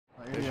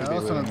Yeah,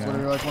 that's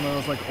literally like one of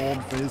those like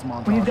old phase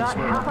montages. We've got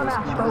half a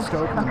match, folks. A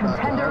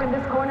contender in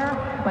this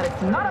corner, but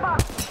it's not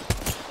about.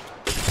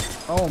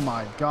 Oh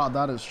my god,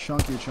 that is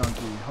chunky.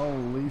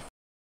 Holy f.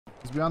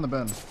 He's behind the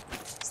bin.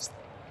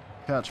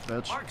 Catch,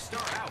 bitch.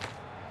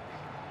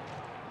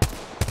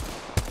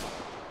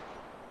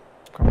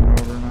 Coming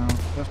over now.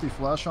 50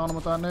 flesh on him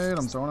with that nade.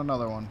 I'm throwing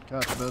another one.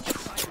 Catch, bitch.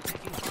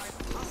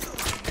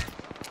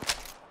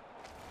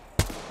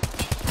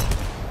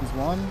 He's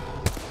one.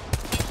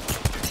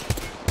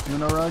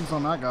 No regs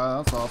on that guy.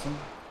 That's awesome.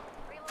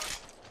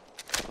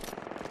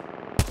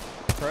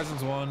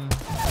 Presence one.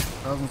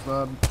 Presence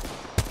dead.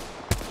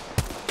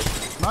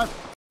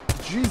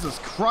 Jesus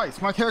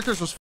Christ, my character's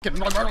just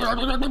fucking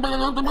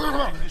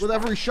with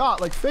every shot.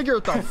 Like, figure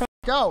it the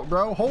fuck out,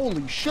 bro.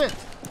 Holy shit.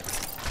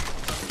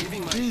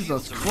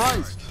 Jesus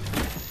Christ.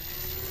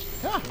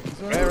 Yeah.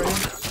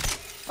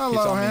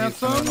 Hello,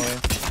 handsome.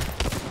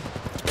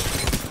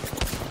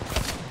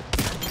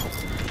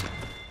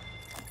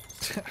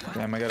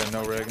 Damn, I got a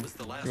no rig.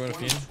 You want a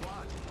fiend?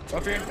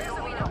 Up here.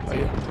 Oh,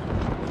 yeah.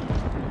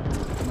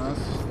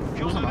 Nice.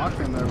 There's an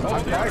octane there.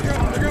 On the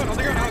ground.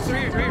 Alex,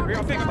 right here.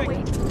 I'm picking. I'm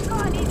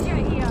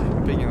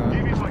picking that.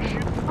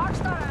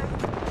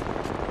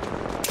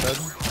 Dead.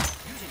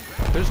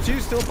 There's two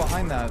still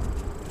behind that,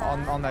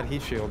 on that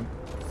heat shield.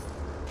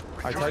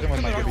 I tied him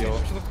with my Gibio.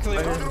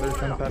 They're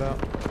trying to pad out.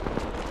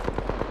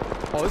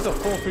 Oh, this is a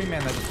full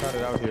 3-man that just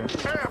padded out here.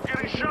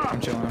 I'm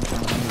chilling. I'm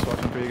just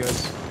watching for you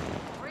guys.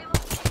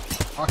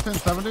 Octane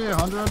 70,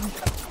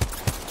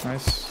 100.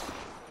 Nice.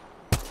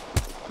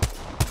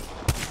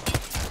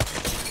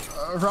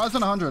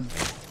 Horizon 100.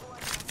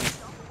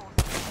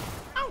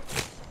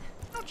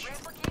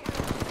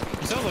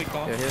 You sound like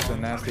Donkey Yeah, he has a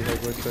nasty head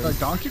glitch there. Like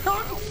Donkey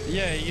Kong?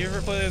 Yeah, you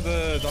ever play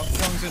the Donkey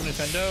Kongs in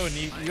Nintendo and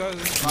you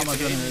guys... Not my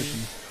generation.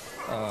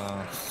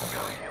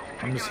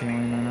 I'm just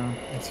healing right now.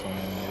 It's fine,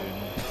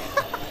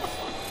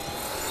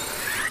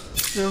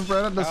 dude. Give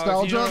Brett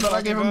nostalgia, then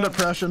I gave him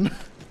depression.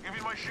 Give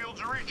me my shields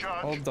to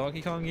recharge. All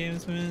Donkey Kong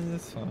games, man,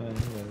 that's fine.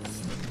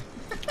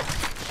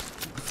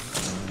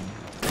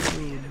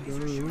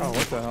 Oh,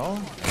 what the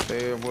hell?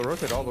 They will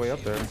rotate all the way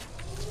up there.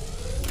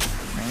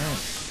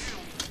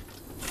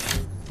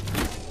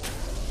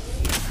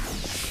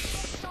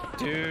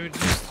 Dude,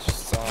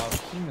 just stop.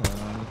 Leave me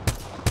alone.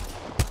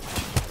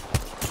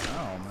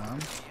 Oh, man.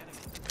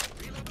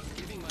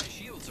 Giving my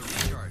shields a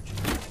recharge.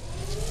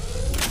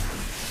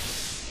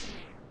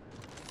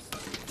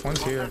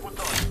 One's here.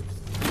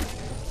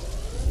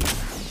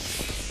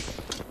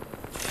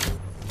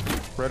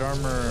 Red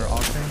armor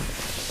octane.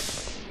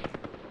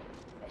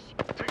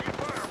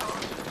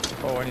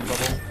 Oh, I need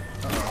bubble.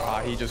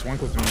 Ah, he just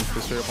one-clipped me.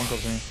 Just straight up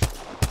one-clipped me.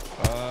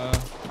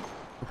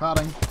 We're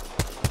padding.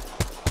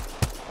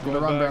 Gonna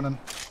run, Brandon.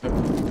 Yep.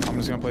 I'm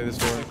just gonna play this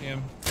door.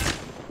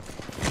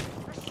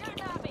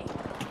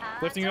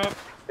 Lifting you up.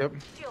 Yep.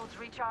 Shields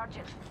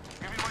recharging.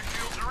 Give me my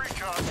shields to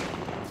recharge.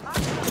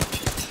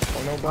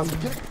 Oh no, bum.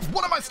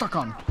 What am I stuck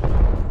on?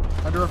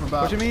 I drew up a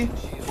back. Pushing me?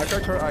 I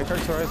cracked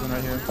Horizon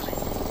right here.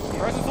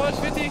 Horizon flash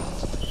 50.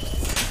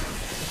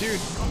 Dude,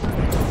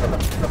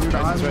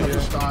 I'm right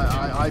just,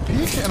 I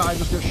peek and I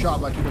just get shot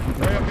by two different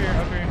right people.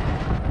 up here.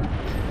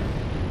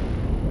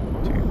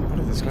 Dude, what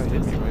did this guy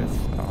hit me with?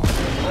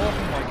 Oh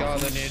my god,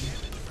 that need.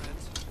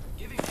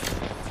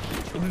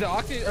 The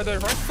octane or the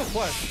Horizon's still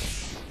flash.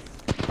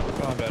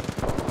 Oh, I'm bad.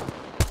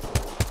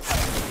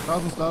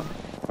 Thousand dead.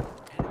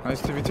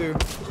 Nice 2v2.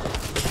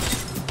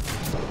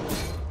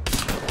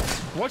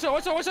 Watch out,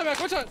 back,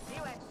 watch out!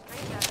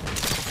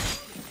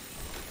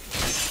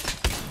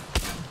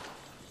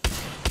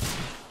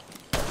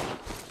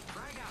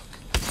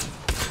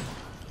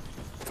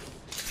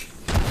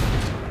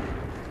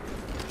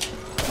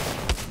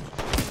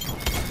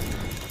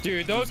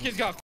 Dude, those kids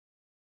got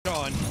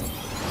on.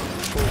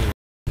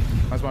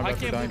 That's my bad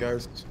for dying,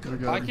 guys.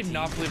 I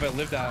cannot believe I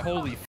lived that.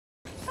 Holy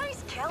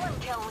Nice kill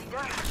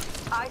leader.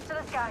 Eyes to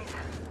the skies.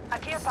 A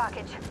care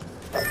package.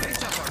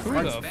 who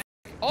the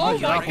oh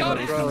my god,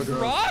 it's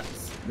dropped?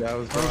 Yeah, it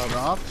was First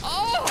dropped. drop.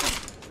 Oh!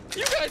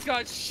 You guys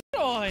got shit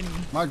on!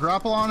 My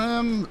grapple on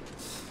him.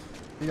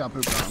 He got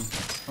pooped on.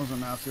 That was a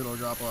nasty little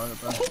grapple I hit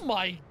there. Oh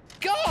my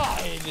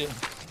god!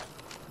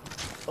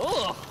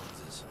 Ugh!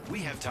 We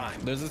have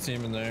time. There's a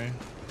team in there.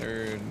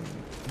 They're...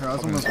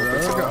 Horizon was Rogue.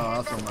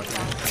 Oh, that's unlucky.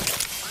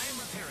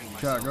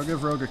 Chat, go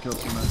give Rogue a kill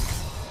tonight.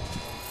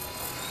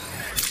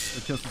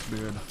 The kiss his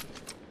beard.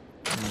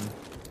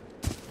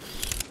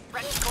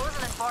 Ready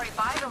closing at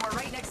 45 and we're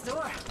right next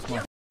door.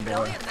 Boy.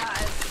 Brilliant,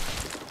 that is.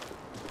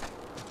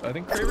 I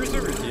think Kraber's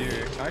over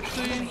here.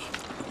 Actually...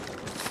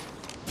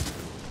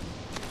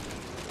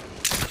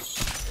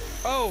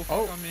 Oh,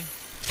 fuck on me.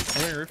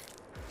 I'm on roof.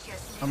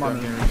 I'm on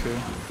here here. too.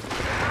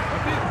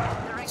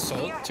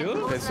 Sold?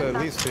 Two? It's at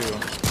least 2.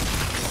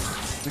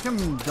 We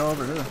can go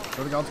over here.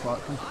 Go to God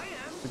spot. Come.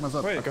 Pick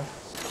myself. Wait. Okay.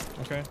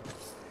 Okay.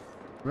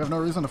 We have no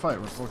reason to fight.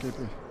 We're full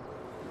KP.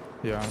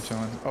 Yeah, I'm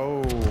chilling.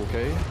 Oh,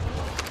 okay.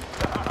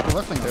 We're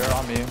lifting them. They're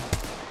on me.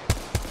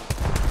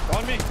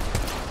 On me!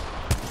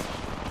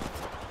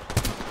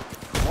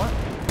 What?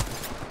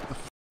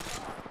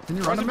 Can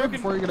you run to me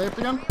before you get aped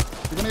again?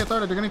 You're gonna get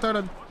thirded. You're gonna get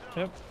thirded.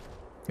 Yep.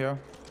 Yeah.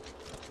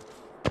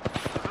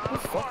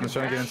 I'm just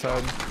trying to get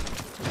inside.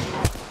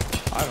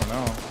 I don't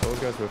know. Those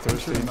guys were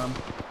thirsty. Shooting them.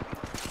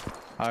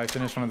 I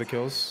finished one of the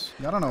kills.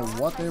 Yeah, I don't know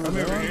what they were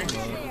doing. Trying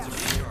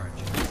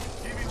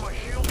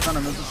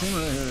to miss the team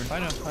right here. I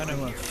know.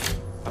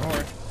 I'm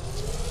aware.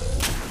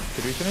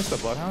 Did we finish the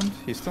Bloodhound?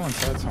 He's still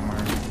inside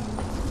somewhere.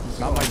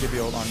 Not my give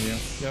you ult on you.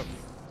 Yep.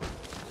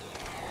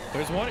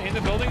 There's one in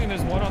the building and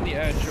there's one on the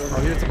edge. Over Oh,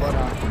 here's the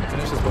Bloodhound.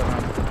 Finish this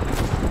Bloodhound.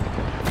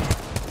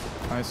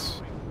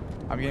 Nice.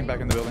 I'm getting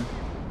back in the building.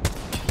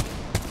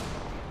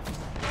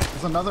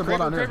 There's another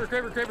blood on here.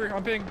 Kraber,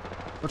 I'm ping.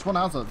 Which one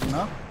has it? Do you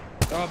know?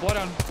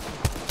 Bloodhound.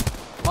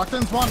 Locked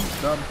in's one.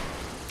 Dead.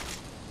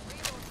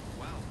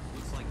 Wow,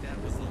 looks like that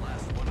was the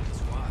last one of the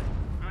squad.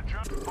 Good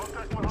job.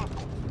 Contact with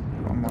hostile.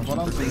 I'm watching.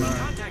 Bloodhound's in there.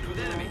 Contact with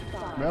enemy.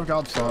 We have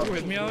God stop. You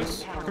with me,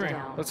 Alex? Come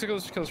here. Let's kill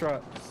this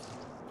rat.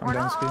 I'm We're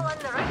down not speed. all in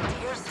the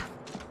right tiers.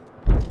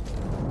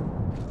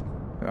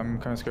 I'm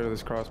kind of scared of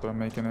this cross, but I'm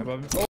making it. Oh,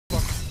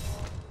 fuck.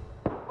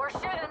 We're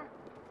shooting.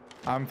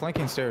 I'm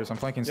flanking stairs. I'm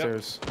flanking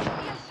stairs.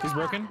 He's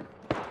broken.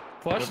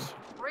 Flushed.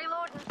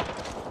 Reloading.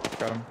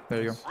 Got him.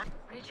 There you go.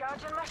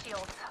 Recharging my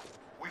shields.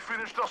 We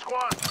finished the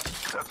squad.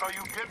 That's how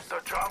you get the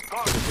job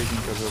done. Taking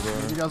because of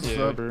You guys are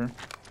sub. Uber.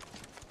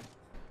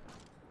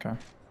 Okay.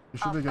 You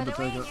should be good to Up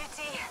and take away, it. UT.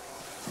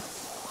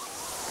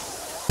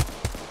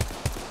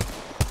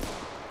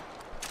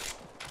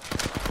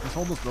 Let's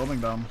hold this building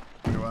down.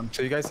 You win.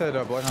 So you guys said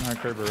Bloodhound had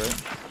Kraber, right?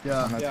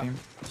 Yeah. On that Yeah. team?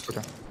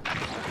 Okay.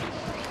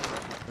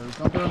 There's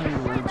don't do any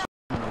weird shit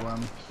to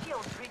win.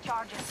 Shields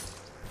recharging.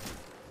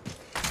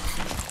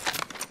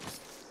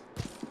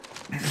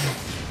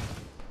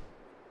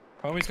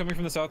 Homie's coming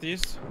from the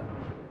southeast.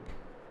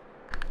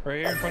 Right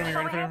here in front of me,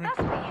 right in front of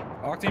me.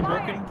 Octane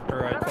broken.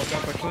 Alright, fucked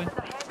up actually.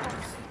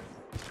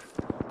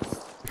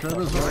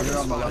 Kraber's right here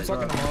on the I'm left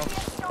sucking side. them off.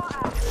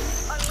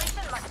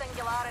 Unleashing my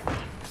singularity.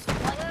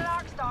 Flinging an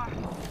arc star.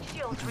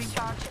 Shields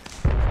recharging.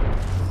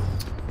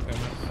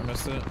 I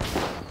missed it.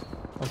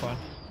 I'm fine.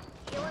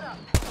 Healing up.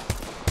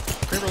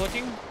 Kraber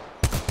looking.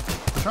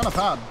 I'm trying to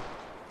pad.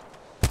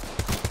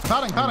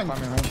 Padding. Climbing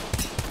home.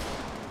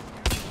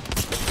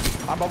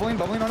 I'm bubbling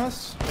on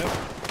us. Yep.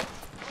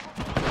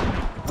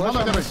 One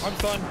on Gibby. I'm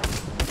stunned.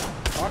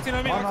 Octane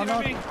on me, On, Octane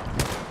on me.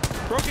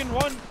 Broken,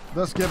 one.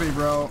 This Gibby,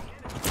 bro.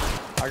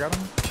 I got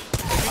him.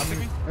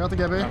 I got the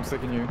Gibby. I'm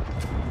sticking you.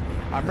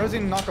 I'm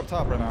resing knock up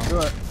top right now. Do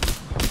it.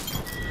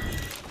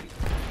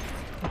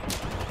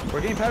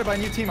 We're getting padded by a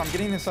new team. I'm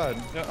getting inside.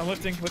 Yeah, I'm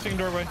lifting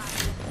doorway.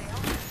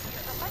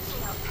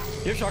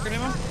 You have shotgun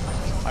ammo?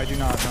 I do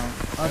not know.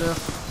 I do.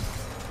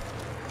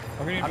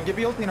 I'm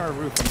Gibby ulting our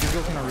roof.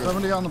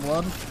 70 on the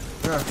blood.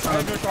 Here. I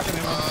have no shotgun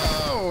ammo.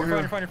 Oh, You're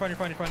here. fine.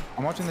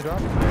 I'm watching the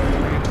drop. I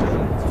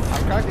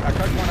cracked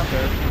one up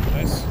there.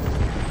 Nice.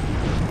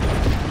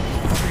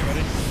 Okay,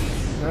 buddy.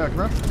 Yeah, come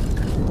here.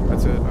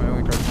 That's it. I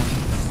only cracked one.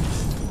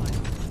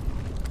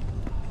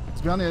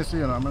 It's behind the AC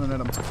unit. I'm gonna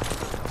hit him.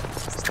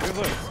 Good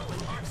look.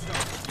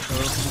 So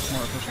this is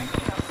more efficient.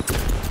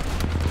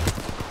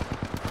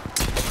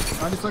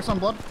 96 on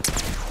blood.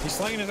 He's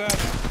slinging his ass.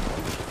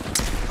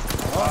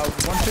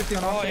 150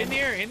 on Oh, Octane.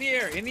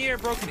 in the air,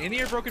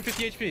 broken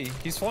 50 HP.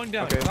 He's falling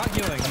down. Okay. He's not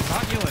healing.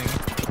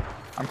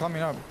 I'm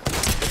climbing up.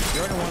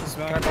 You're under one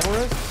smack. Can I bubble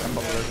res? I'm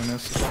bubble resing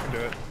this. Fucking do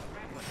it.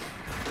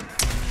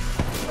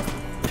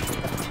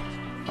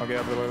 Okay,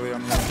 Albralelie,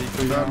 I'm gonna peek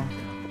for you now.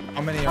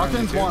 How many are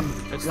Octane's one.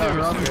 It's Yeah, two, you're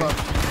it's on the two. left.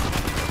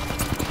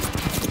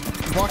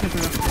 I'm blocking for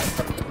you.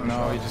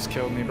 No, he just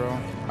killed me, bro. I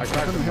I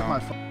cracked couldn't him hit my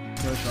now.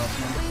 kill shots,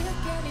 man.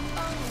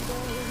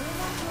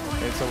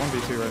 It's a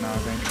 1v2 right now, I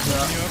think.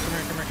 Yeah. Come here.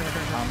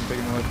 I'm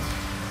taking the lift.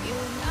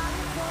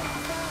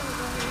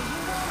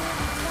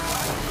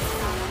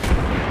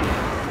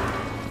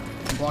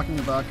 I'm blocking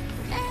your back.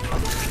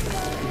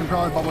 You can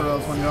probably bubble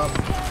rose when you're up.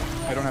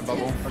 I don't have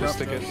bubble. Just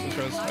stick it. Just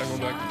rest. I go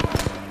back.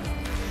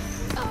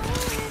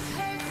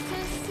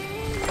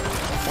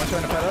 One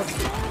trying to pet up.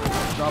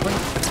 Dropping.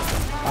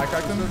 I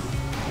cracked him.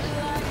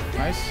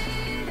 Nice.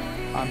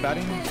 I'm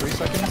batting. 3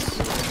 seconds.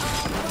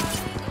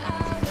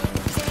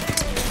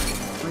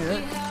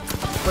 3-8.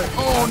 Wait.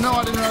 Oh no,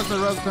 I didn't realize I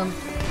rezzed him.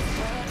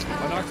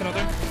 I knocked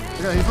another.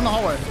 Yeah, he's in the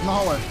hallway.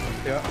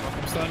 Yeah.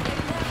 I'm stunned.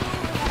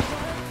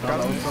 God,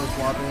 that was so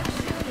sloppy.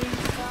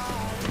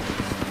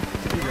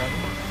 You got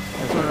him.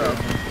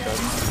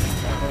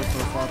 That was so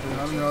sloppy. I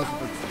didn't realize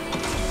if it's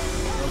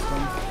rezzed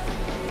him.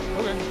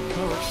 Okay,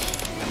 that works.